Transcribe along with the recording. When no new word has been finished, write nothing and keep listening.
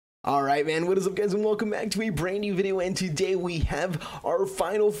Alright man, what is up guys and welcome back to a brand new video, and today we have our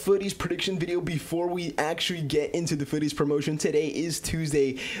final footies prediction video before we actually get into the footies promotion. Today is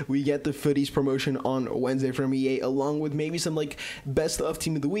Tuesday. We get the footies promotion on Wednesday from EA, along with maybe some like best of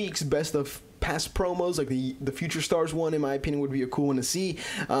team of the weeks, best of past promos, like the Future Stars one, in my opinion, would be a cool one to see.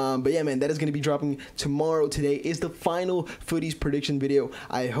 But yeah man, that is going to be dropping tomorrow. Today is the final footies prediction video.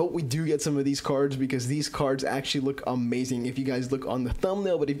 I hope we do get some of these cards because these cards actually look amazing if you guys look on the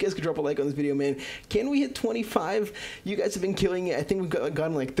thumbnail. But if you guys could drop a like on this video, man, can we hit 25? You guys have been killing it. I think we've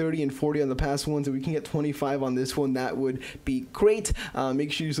gotten like 30 and 40 on the past ones, and we can get 25 on this one. That would be great.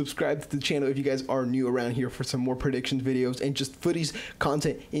 Make sure you subscribe to the channel if you guys are new around here for some more predictions videos and just footies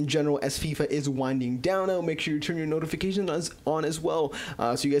content in general as FIFA is winding down now. Make sure you turn your notifications on as well,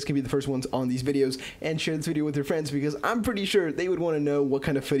 so you guys can be the first ones on these videos, and share this video with your friends because I'm pretty sure they would want to know what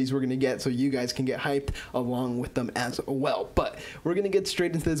kind of footies we're going to get, so you guys can get hyped along with them as well. But we're going to get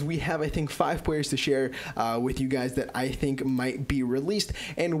straight into this. We have, I think, 5 players to share with you guys that I think might be released,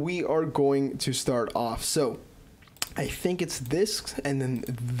 and we are going to start off. So I think it's this and then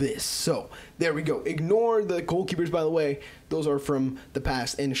this. So there we go. Ignore the goalkeepers, by the way. Those are from the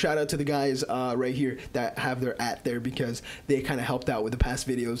past. And shout out to the guys right here that have their @ there because they kind of helped out with the past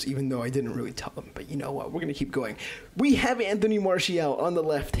videos, even though I didn't really tell them. But you know what? We're going to keep going. We have Anthony Martial on the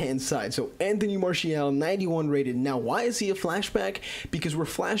left-hand side. So Anthony Martial, 91 rated. Now, why is he a flashback? Because we're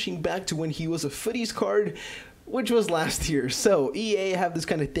flashing back to when he was a footies card, which was last year. So EA have this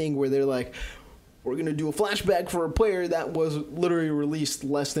kind of thing where they're like, we're going to do a flashback for a player that was literally released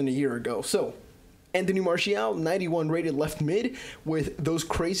less than a year ago. So Anthony Martial, 91 rated left mid with those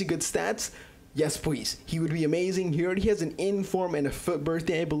crazy good stats. Yes, please. He would be amazing. He already has an inform and a foot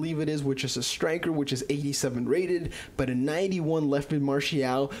birthday, I believe it is, which is a striker, which is 87 rated. But a 91 left mid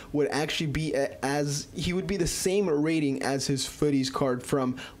Martial would actually be he would be the same rating as his footies card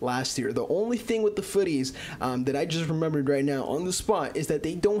from last year. The only thing with the footies that I just remembered right now on the spot is that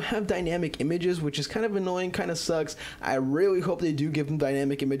they don't have dynamic images, which is kind of annoying, kind of sucks. I really hope they do give them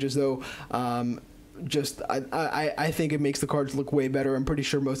dynamic images though. I think it makes the cards look way better. I'm pretty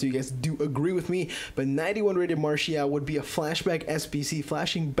sure most of you guys do agree with me, but 91 rated Martial would be a flashback SBC,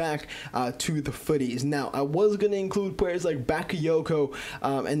 flashing back to the footies. Now, I was going to include players like Bakayoko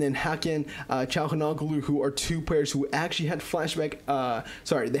and then Hakan Çalhanoğlu, who are 2 players who actually had flashback,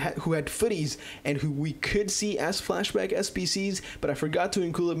 who had footies and who we could see as flashback SBCs, but I forgot to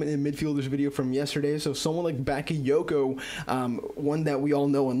include them in the midfielders video from yesterday. So someone like Bakayoko, one that we all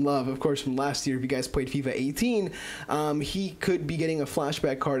know and love, of course, from last year, if you guys played FIFA 18, he could be getting a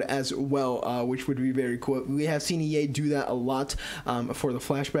flashback card as well, which would be very cool. We have seen EA do that a lot for the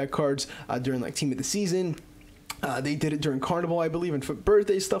flashback cards during like team of the season. They did it during Carnival, I believe, and for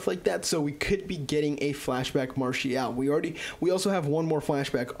birthday, stuff like that. So we could be getting a flashback Martial. We also have one more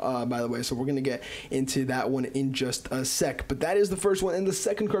flashback, by the way, so we're gonna get into that one in just a sec. But that is the first one, and the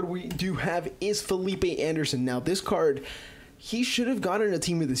second card we do have is Felipe Anderson. Now this card, he should have gotten a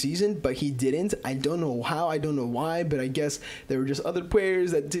team of the season, but he didn't. I don't know how, I don't know why, but I guess there were just other players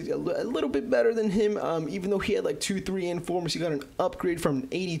that did a little bit better than him. Even though he had like 2-3 informs, he got an upgrade from an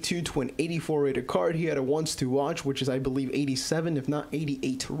 82 to an 84 rated card. He had a once to watch, which is I believe 87, if not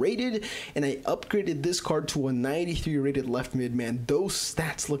 88 rated. And I upgraded this card to a 93 rated left mid, man. Those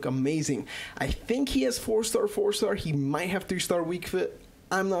stats look amazing. I think he has 4-star. He might have 3-star weak fit.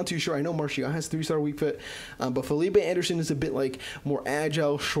 I'm not too sure. I know Martial has 3-star weak fit, but Felipe Anderson is a bit like more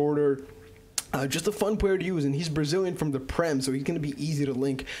agile, shorter, just a fun player to use, and he's Brazilian from the Prem, so he's going to be easy to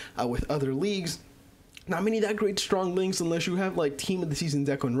link with other leagues. Not many that great strong links unless you have like team of the season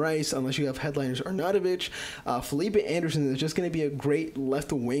Declan Rice, unless you have headliners Arnautovic. Felipe Anderson is just going to be a great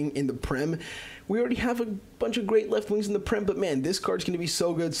left wing in the Prem. We already have a bunch of great left wings in the Prem, but man, this card's going to be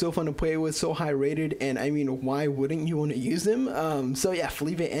so good, so fun to play with, so high rated, and I mean, why wouldn't you want to use them? So yeah,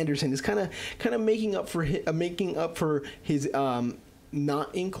 Felipe Anderson is kind of making up for his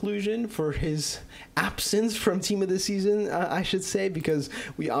not inclusion, for his absence from team of the season, I should say, because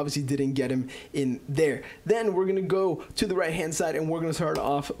we obviously didn't get him in there. Then we're gonna go to the right hand side and we're gonna start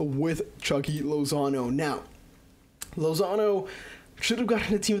off with Chucky Lozano. Now Lozano should have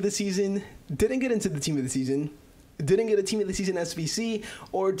gotten a team of the season, didn't get into the team of the season, didn't get a team of the season SBC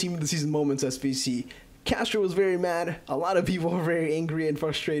or team of the season moments SBC. Castro was very mad. A lot of people are very angry and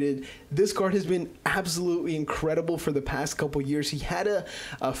frustrated. This card has been absolutely incredible for the past couple years. He had a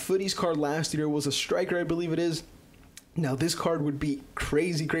footies card last year. It was a striker, I believe it is. Now this card would be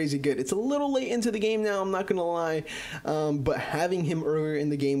crazy good. It's a little late into the game now, I'm not gonna lie, but having him earlier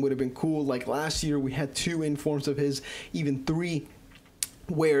in the game would have been cool. Like last year we had 2 informs of his, even 3.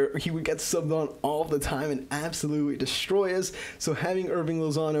 where he would get subbed on all the time and absolutely destroy us. So having Irving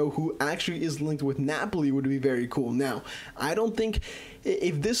Lozano, who actually is linked with Napoli, would be very cool. Now, I don't think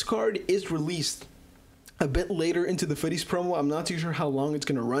if this card is released a bit later into the Footies promo, I'm not too sure how long it's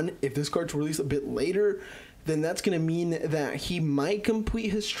going to run. If this card's released a bit later, then that's going to mean that he might complete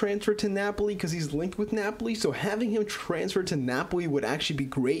his transfer to Napoli because he's linked with Napoli. So having him transfer to Napoli would actually be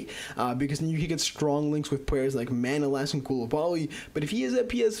great because then you can get strong links with players like Manolas and Koulibaly. But if he is at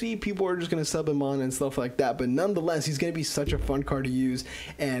PSV, people are just going to sub him on and stuff like that. But nonetheless, he's going to be such a fun card to use,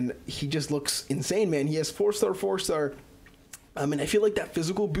 and he just looks insane, man. He has 4-star, 4-star. And I feel like that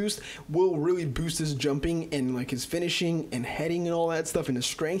physical boost will really boost his jumping and like his finishing and heading and all that stuff and his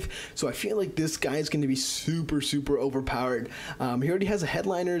strength. So I feel like this guy is going to be super, super overpowered. He already has the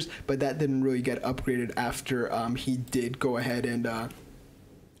headliners, but that didn't really get upgraded after he did go ahead and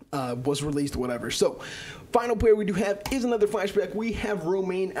was released, whatever. So final player we do have is another flashback. We have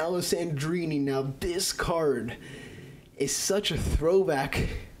Romain Alessandrini. Now this card is such a throwback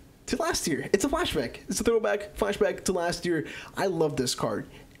to last year. It's a flashback. It's a throwback flashback to last year. I love this card.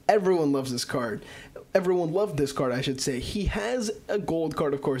 Everyone loves this card. Everyone loved this card, I should say. He has a gold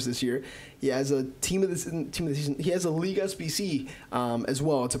card, of course, this year. He has a team of the season. He has a League SBC as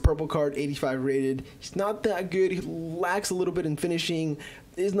well. It's a purple card, 85 rated. He's not that good. He lacks a little bit in finishing.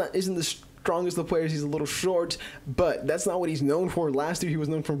 Isn't the strongest of players. He's a little short, but that's not what he's known for. Last year, he was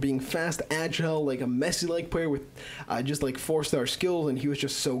known for being fast, agile, like a Messi-like player with just like 4-star skills, and he was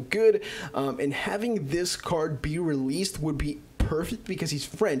just so good. And having this card be released would be perfect because he's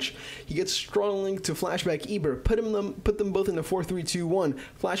French. He gets strong link to Flashback Ibra. Put them both in the 4-3-2-1.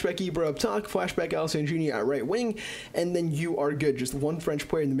 Flashback Ibra up top, Flashback Alessandrini at right wing, and then you are good. Just one French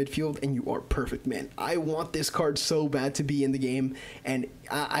player in the midfield, and you are perfect, man. I want this card so bad to be in the game, and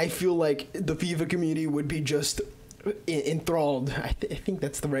I feel like the FIFA community would be just enthralled. I think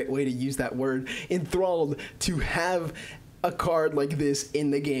that's the right way to use that word. Enthralled to have a card like this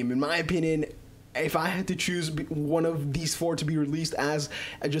in the game. In my opinion, if I had to choose one of these four to be released as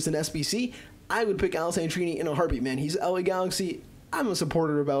just an SBC, I would pick Alessandrini in a heartbeat, man. He's LA Galaxy. I'm a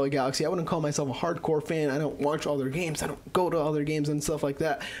supporter of LA Galaxy. I wouldn't call myself a hardcore fan. I don't watch all their games. I don't go to all their games and stuff like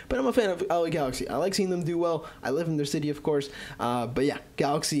that. But I'm a fan of LA Galaxy. I like seeing them do well. I live in their city, of course. But yeah,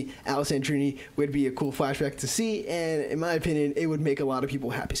 Galaxy, Alessandrini would be a cool flashback to see. And in my opinion, it would make a lot of people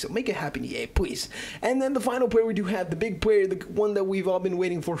happy. So make it happen, EA, please. And then the final player we do have, the big player, the one that we've all been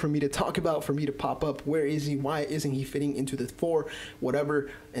waiting for me to talk about, for me to pop up. Where is he? Why isn't he fitting into the 4?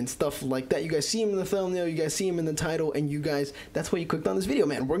 Whatever, and stuff like that. You guys see him in the thumbnail. You guys see him in the title. And you guys, that's why you clicked on this video,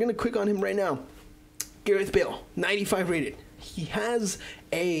 man. We're going to click on him right now. Gareth Bale, 95 rated. He has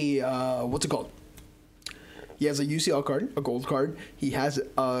a, what's it called? He has a UCL card, a gold card. He has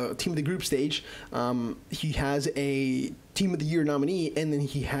a Team of the Group stage. He has a Team of the Year nominee, and then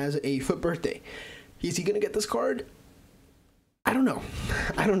he has a FUT birthday. Is he going to get this card? I don't know.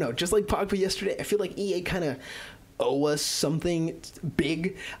 I don't know. Just like Pogba yesterday, I feel like EA kind of owe us something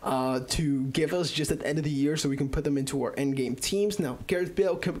big to give us just at the end of the year so we can put them into our endgame teams. Now, Gareth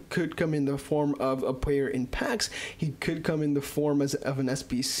Bale could come in the form of a player in packs. He could come in the form of an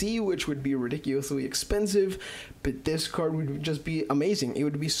SBC, which would be ridiculously expensive, but this card would just be amazing. It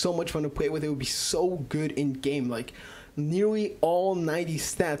would be so much fun to play with. It would be so good in game. Like, nearly all 90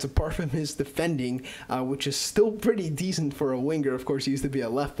 stats apart from his defending, which is still pretty decent for a winger. Of course, he used to be a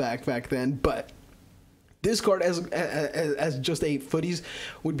left back then, but this card as just a footies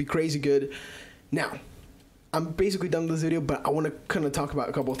would be crazy good. Now, I'm basically done with this video, but I want to kind of talk about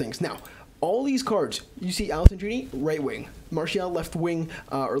a couple of things. Now, all these cards, you see Alessandrini, right wing. Martial, left wing,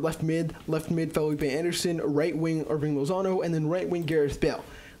 or left mid, Felipe Anderson, right wing, Irving Lozano, and then right wing, Gareth Bale.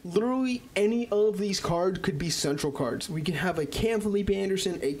 Literally any of these cards could be central cards. We can have a Cam Felipe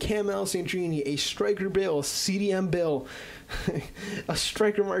Anderson, a Cam Alessandrini, a striker Bale, a CDM Bale, a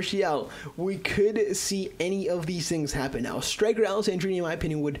striker Martial. We could see any of these things happen. Now, a striker Alessandrini, in my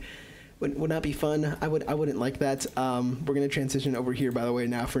opinion, would not be fun. I wouldn't like that. We're gonna transition over here, by the way.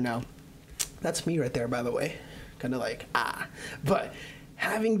 For now, that's me right there, by the way. Kind of like but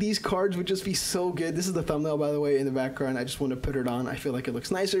having these cards would just be so good. This is the thumbnail, by the way, in the background. I just want to put it on. I feel like it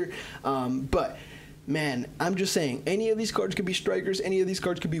looks nicer. But, man, I'm just saying, any of these cards could be strikers. Any of these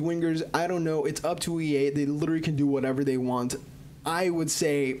cards could be wingers. I don't know. It's up to EA. They literally can do whatever they want. I would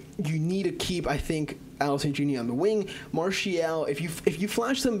say you need to keep, I think, Alessandrini on the wing. Martial, if you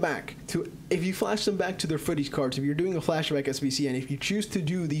flash them back to their footies cards, if you're doing a flashback SBC, and if you choose to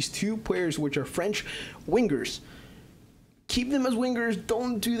do these two players, which are French wingers, keep them as wingers.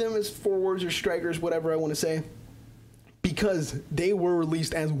 Don't do them as forwards or strikers, whatever I want to say. because they were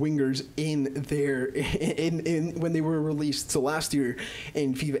released as wingers in their when they were released. So last year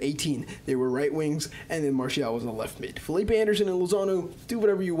in FIFA 18, they were right wings, and then Martial was on the left mid. Felipe Anderson and Lozano, do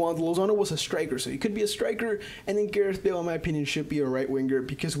whatever you want. Lozano was a striker, so he could be a striker, and then Gareth Bale, in my opinion, should be a right winger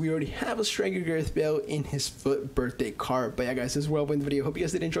because we already have a striker, Gareth Bale, in his FUT birthday card. But yeah, guys, this is where I'll end the video. Hope you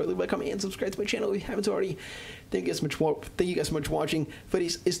guys did enjoy. Leave a like, comment, and subscribe to my channel if you haven't already. Thank you guys so much for watching.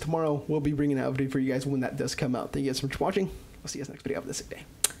 Footies is tomorrow. We'll be bringing out a video for you guys when that does come out. Thank you guys so much for watching. I'll see you guys next video. Have a nice day.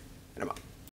 And I'm out.